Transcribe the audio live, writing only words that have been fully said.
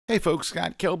Hey folks,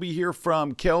 Scott Kelby here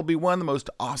from Kelby One, the most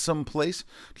awesome place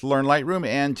to learn Lightroom.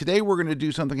 And today we're going to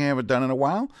do something I haven't done in a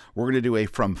while. We're going to do a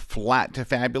from flat to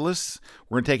fabulous.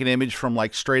 We're going to take an image from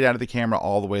like straight out of the camera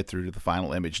all the way through to the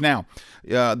final image. Now,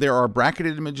 there are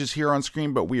bracketed images here on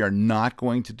screen, but we are not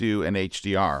going to do an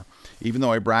HDR, even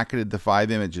though I bracketed the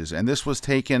 5 images. And this was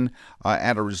taken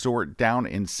at a resort down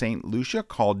in St. Lucia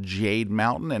called Jade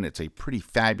Mountain, and it's a pretty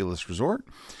fabulous resort.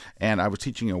 And I was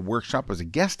teaching a workshop as a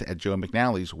guest at Joe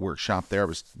McNally's workshop there. I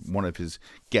was one of his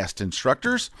guest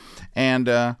instructors,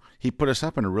 and he put us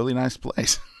up in a really nice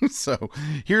place. So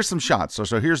here's some shots.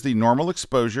 So here's the normal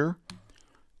exposure,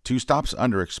 2 stops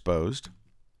underexposed,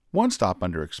 1 stop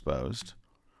underexposed,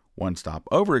 1 stop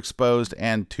overexposed,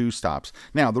 and 2 stops.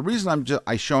 Now, the reason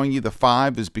I'm showing you the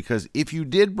 5 is because if you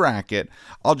did bracket,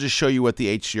 I'll just show you what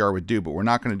the HDR would do, but we're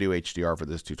not going to do HDR for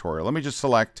this tutorial. Let me just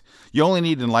select, you only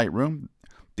need in Lightroom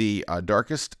the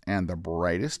darkest and the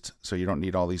brightest, so you don't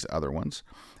need all these other ones.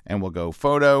 And we'll go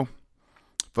photo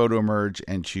merge,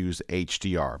 and choose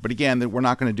HDR. But again, we're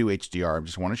not going to do HDR. I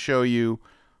just want to show you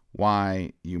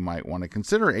why you might want to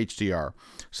consider HDR.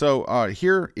 So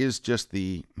here is just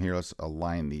the, here, let's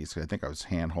align these. I think I was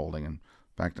hand holding, and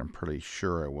in fact, I'm pretty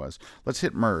sure I was. Let's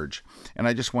hit merge, and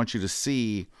I just want you to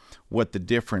see what the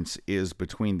difference is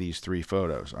between these 3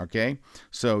 photos. Okay,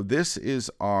 so this is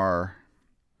our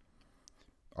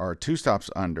 2 stops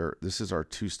under, this is our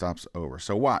 2 stops over.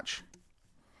 So watch.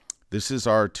 This is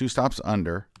our 2 stops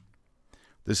under,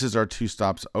 this is our 2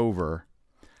 stops over.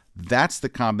 That's the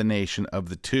combination of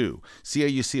the 2. See how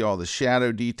you see all the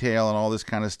shadow detail and all this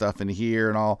kind of stuff in here,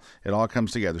 and it all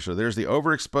comes together. So there's the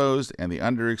overexposed and the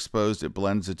underexposed. It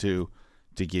blends the 2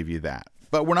 to give you that.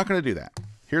 But we're not going to do that.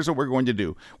 Here's what we're going to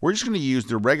do. We're just going to use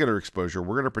the regular exposure.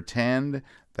 We're going to pretend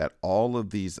that all of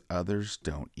these others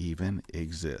don't even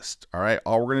exist. All right,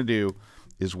 all we're going to do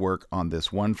is work on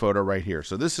this one photo right here.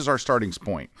 So this is our starting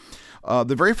point.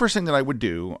 The very first thing that I would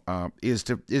do is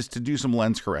to do some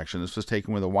lens correction. This was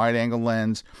taken with a wide angle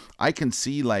lens. I can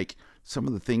see like some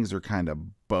of the things are kind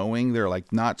of bowing. They're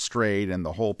like not straight, and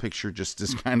the whole picture just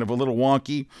is kind of a little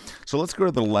wonky. So let's go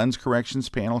to the lens corrections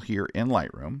panel here in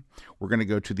Lightroom. We're going to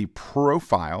go to the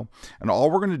profile, and all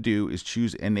we're going to do is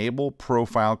choose enable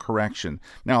profile correction.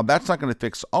 Now that's not going to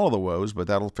fix all of the woes, but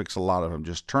that'll fix a lot of them.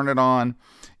 Just turn it on.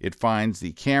 It finds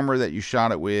the camera that you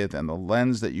shot it with and the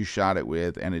lens that you shot it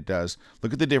with, and it does.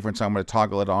 Look at the difference. I'm going to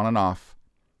toggle it on and off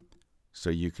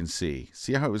so you can see.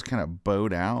 See how it was kind of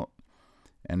bowed out?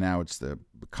 And now it's the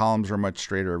columns are much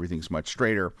straighter, everything's much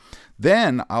straighter.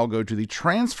 Then I'll go to the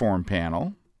transform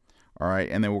panel, all right,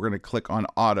 and then we're going to click on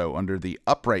auto under the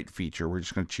upright feature. We're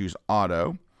just going to choose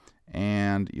auto,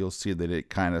 and you'll see that it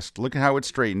kind of, look at how it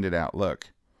straightened it out, look.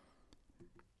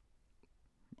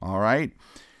 All right.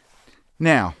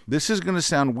 Now, this is going to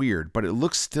sound weird, but it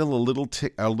looks still a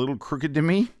little crooked to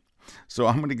me. So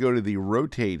I'm going to go to the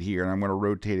rotate here, and I'm going to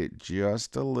rotate it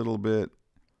just a little bit.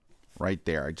 Right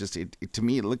there. To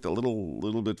me, it looked a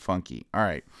little bit funky. All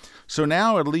right. So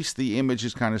now at least the image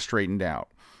is kind of straightened out.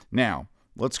 Now,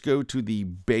 let's go to the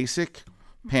basic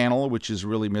panel, which is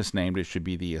really misnamed. It should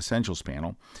be the essentials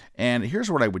panel. And here's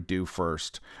what I would do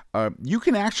first. You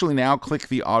can actually now click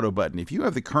the auto button. If you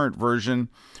have the current version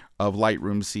of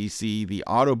Lightroom CC, the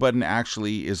auto button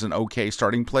actually is an okay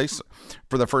starting place.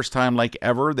 For the first time like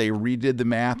ever, they redid the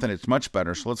math and it's much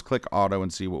better. So let's click auto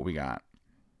and see what we got.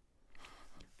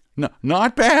 No,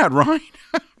 not bad, right?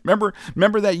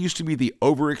 remember that used to be the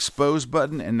overexposed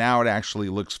button, and now it actually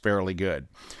looks fairly good.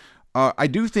 I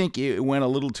do think it went a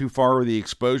little too far with the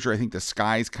exposure. I think the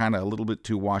sky's kind of a little bit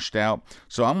too washed out.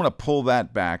 So I'm going to pull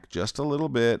that back just a little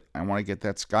bit. I want to get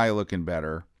that sky looking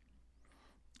better.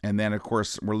 And then, of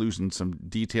course, we're losing some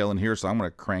detail in here, so I'm going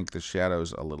to crank the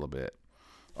shadows a little bit.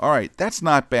 All right, that's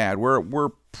not bad. We're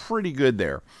pretty good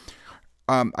there.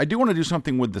 I do want to do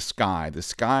something with the sky. The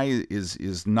sky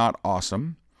is not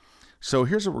awesome. So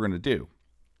here's what we're going to do.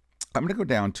 I'm going to go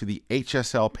down to the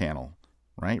HSL panel,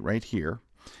 right here.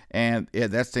 And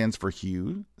that stands for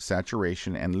hue,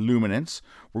 saturation, and luminance.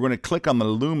 We're going to click on the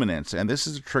luminance. And this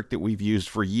is a trick that we've used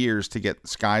for years to get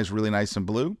skies really nice and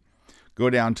blue. Go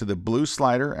down to the blue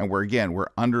slider, and we're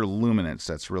under luminance.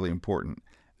 That's really important.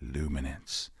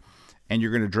 Luminance. And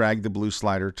you're going to drag the blue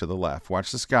slider to the left.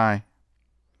 Watch the sky.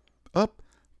 Up.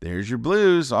 There's your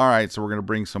blues. All right, so we're going to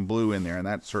bring some blue in there, and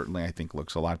that certainly, I think,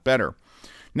 looks a lot better.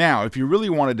 Now, if you really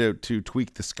wanted to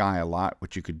tweak the sky a lot,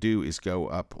 what you could do is go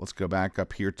up. Let's go back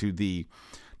up here to the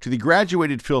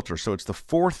graduated filter. So it's the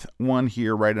 4th one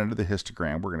here right under the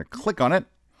histogram. We're going to click on it.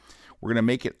 We're going to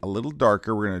make it a little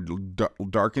darker. We're going to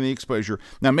darken the exposure.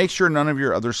 Now, make sure none of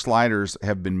your other sliders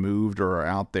have been moved or are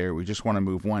out there. We just want to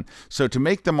move one. So to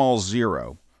make them all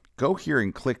 0, go here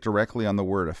and click directly on the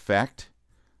word effect,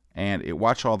 and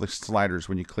watch all the sliders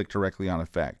when you click directly on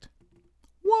effect.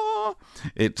 Wah!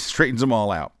 It straightens them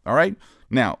all out. All right.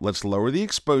 Now let's lower the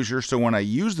exposure. So when I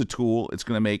use the tool, it's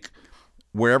going to make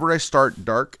wherever I start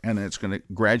dark, and then it's going to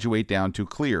graduate down to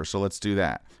clear. So let's do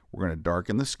that. We're going to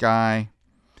darken the sky,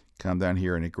 come down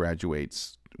here, and it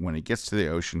graduates when it gets to the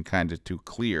ocean kind of to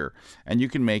clear. And you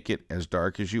can make it as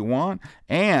dark as you want,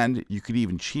 and you could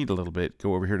even cheat a little bit.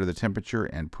 Go over here to the temperature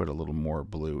and put a little more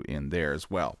blue in there as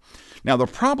well. Now the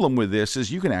problem with this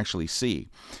is you can actually see.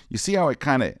 You see how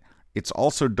it's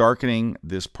also darkening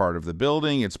this part of the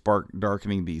building. It's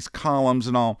darkening these columns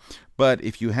and all. But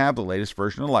if you have the latest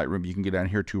version of Lightroom, you can get down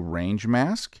here to Range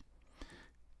Mask,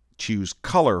 choose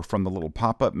Color from the little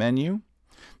pop-up menu.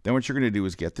 Then what you're going to do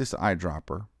is get this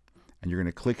eyedropper, and you're going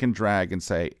to click and drag and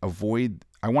say, avoid,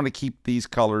 I want to keep these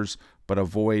colors, but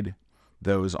avoid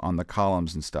those on the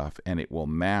columns and stuff. And it will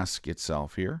mask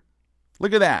itself here.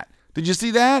 Look at that. Did you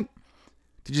see that?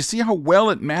 Did you see how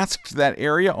well it masked that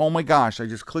area? Oh my gosh, I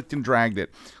just clicked and dragged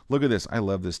it. Look at this. I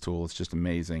love this tool. It's just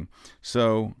amazing.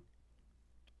 So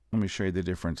let me show you the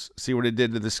difference. See what it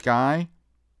did to the sky?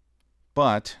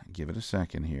 But, give it a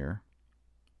second here.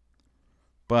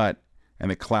 And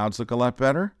the clouds look a lot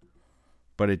better,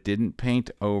 but it didn't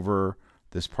paint over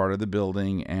this part of the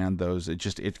building and those.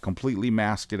 It completely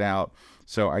masked it out.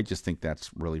 So I just think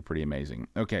that's really pretty amazing.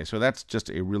 Okay, so that's just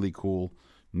a really cool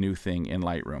new thing in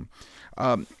Lightroom.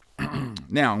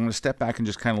 Now I'm going to step back and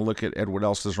just kind of look at what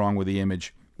else is wrong with the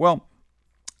image. Well,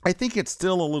 I think it's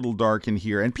still a little dark in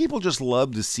here, and people just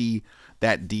love to see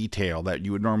that detail that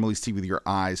you would normally see with your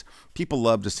eyes. People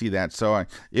love to see that. So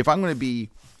if I'm going to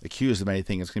be accused of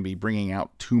anything, it's going to be bringing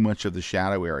out too much of the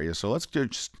shadow area. So let's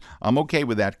just, I'm okay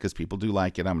with that because people do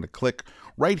like it. I'm going to click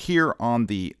right here on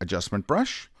the adjustment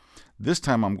brush. This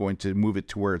time I'm going to move it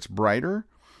to where it's brighter,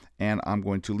 and I'm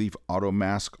going to leave auto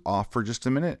mask off for just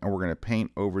a minute, and we're going to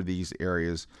paint over these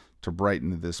areas to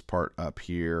brighten this part up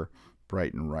here,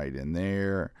 brighten right in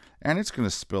there, and it's going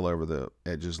to spill over the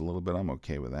edges a little bit. I'm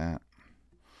okay with that.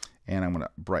 And I'm going to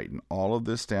brighten all of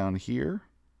this down here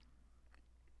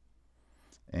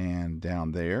and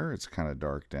down there. It's kind of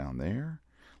dark down there.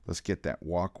 Let's get that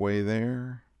walkway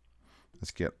there.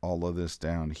 Let's get all of this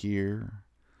down here,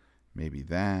 maybe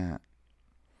that.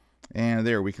 And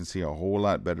there we can see a whole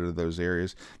lot better of those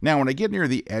areas. Now when I get near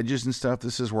the edges and stuff,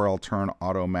 this is where I'll turn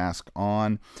auto mask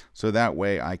on, so that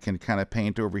way I can kind of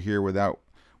paint over here without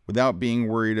being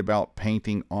worried about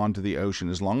painting onto the ocean.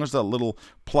 As long as that little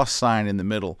plus sign in the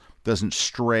middle doesn't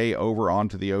stray over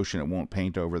onto the ocean, it won't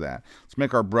paint over that. Let's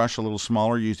make our brush a little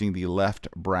smaller using the left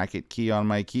bracket key on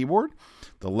my keyboard.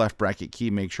 The left bracket key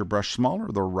makes your brush smaller.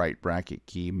 The right bracket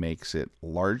key makes it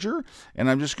larger. And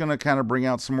I'm just going to kind of bring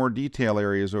out some more detail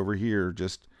areas over here.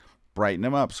 Just brighten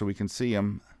them up so we can see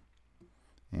them.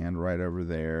 And right over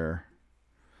there.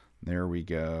 There we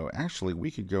go. Actually, we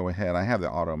could go ahead. I have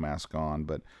the auto mask on,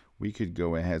 but we could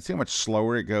go ahead. See how much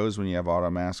slower it goes when you have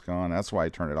auto mask on? That's why I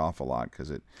turn it off a lot,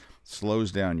 because it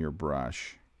slows down your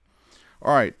brush.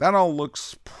 All right, that all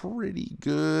looks pretty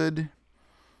good.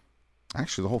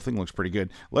 Actually, the whole thing looks pretty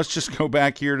good. Let's just go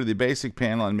back here to the basic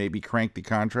panel and maybe crank the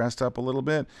contrast up a little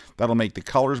bit. That'll make the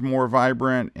colors more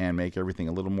vibrant and make everything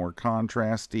a little more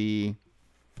contrasty.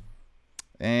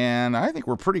 And I think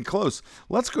we're pretty close.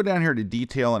 Let's go down here to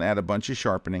detail and add a bunch of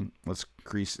sharpening. Let's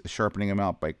increase the sharpening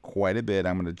amount by quite a bit.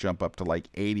 I'm going to jump up to like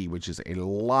 80, which is a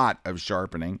lot of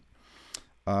sharpening.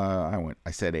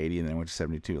 I said 80 and then went to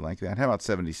 72 like that. How about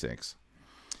 76?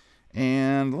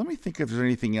 And let me think if there's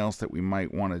anything else that we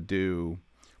might want to do.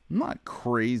 I'm not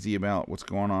crazy about what's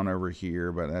going on over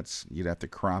here, but you'd have to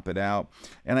crop it out.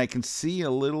 And I can see a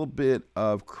little bit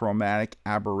of chromatic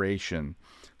aberration.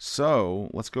 So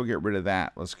let's go get rid of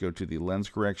that. Let's go to the lens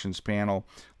corrections panel.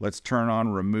 Let's turn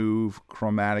on remove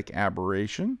chromatic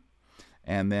aberration.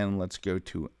 And then let's go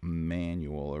to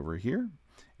manual over here.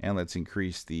 And let's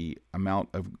increase the amount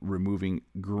of removing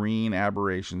green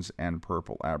aberrations and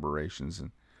purple aberrations.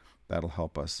 And that'll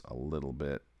help us a little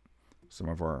bit. Some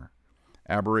of our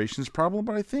aberrations problem,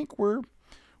 but I think we're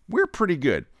pretty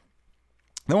good.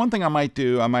 The one thing I might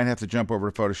do, I might have to jump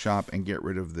over to Photoshop and get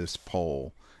rid of this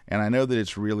pole. And I know that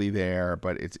it's really there,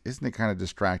 but isn't it kind of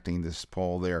distracting, this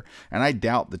pole there? And I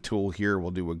doubt the tool here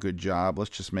will do a good job.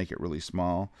 Let's just make it really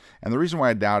small. And the reason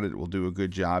why I doubt it will do a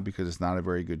good job, because it's not a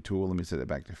very good tool. Let me set it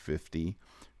back to 50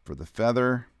 for the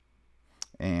feather.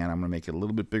 And I'm going to make it a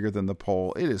little bit bigger than the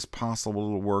pole. It is possible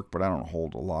it'll work, but I don't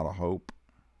hold a lot of hope.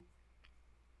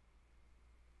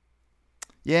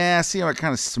 Yeah, see how it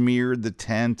kind of smeared the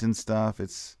tent and stuff? Let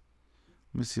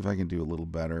me see if I can do a little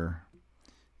better.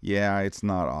 Yeah, it's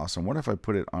not awesome. What if I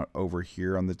put it over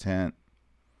here on the tent?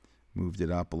 moved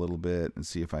it up a little bit and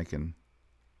see if I can.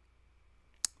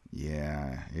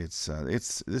 Yeah,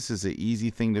 this is an easy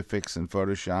thing to fix in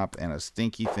Photoshop and a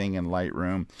stinky thing in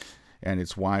Lightroom, and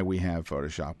it's why we have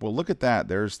Photoshop. Well, look at that.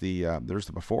 There's the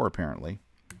before apparently,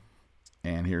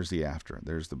 and here's the after.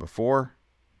 There's the before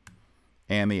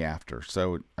and the after.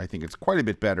 So I think it's quite a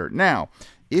bit better. Now,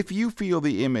 if you feel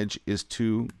the image is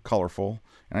too colorful,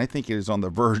 and I think it is on the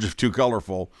verge of too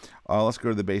colorful, let's go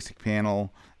to the basic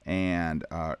panel, and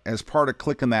as part of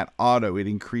clicking that auto, it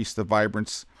increased the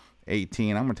vibrance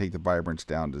 18. I'm going to take the vibrance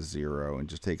down to 0 and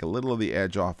just take a little of the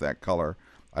edge off that color.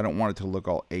 I don't want it to look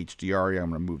all HDR-y. I'm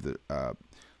going to move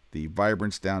the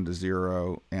vibrance down to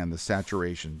 0 and the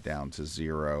saturation down to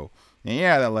 0. And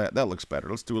yeah, that looks better.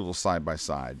 Let's do a little side by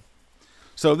side.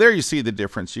 So there you see the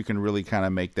difference. You can really kind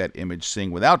of make that image sing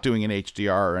without doing an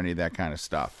HDR or any of that kind of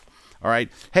stuff. All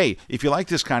right. Hey, if you like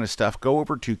this kind of stuff, go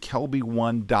over to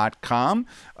Kelby1.com.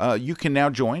 You can now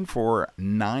join for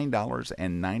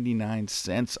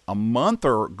 $9.99 a month,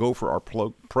 or go for our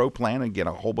Pro plan and get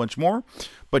a whole bunch more.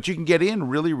 But you can get in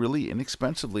really, really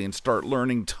inexpensively and start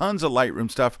learning tons of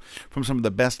Lightroom stuff from some of the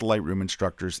best Lightroom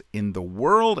instructors in the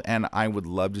world. And I would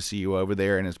love to see you over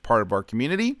there and as part of our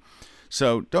community.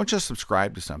 So don't just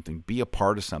subscribe to something, be a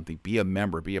part of something, be a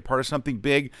member, be a part of something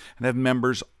big, and have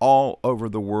members all over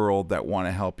the world that want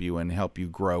to help you and help you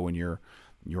grow in your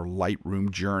Lightroom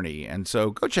journey. And so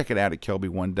go check it out at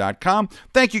Kelby1.com.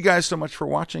 Thank you guys so much for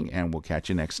watching, and we'll catch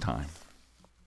you next time.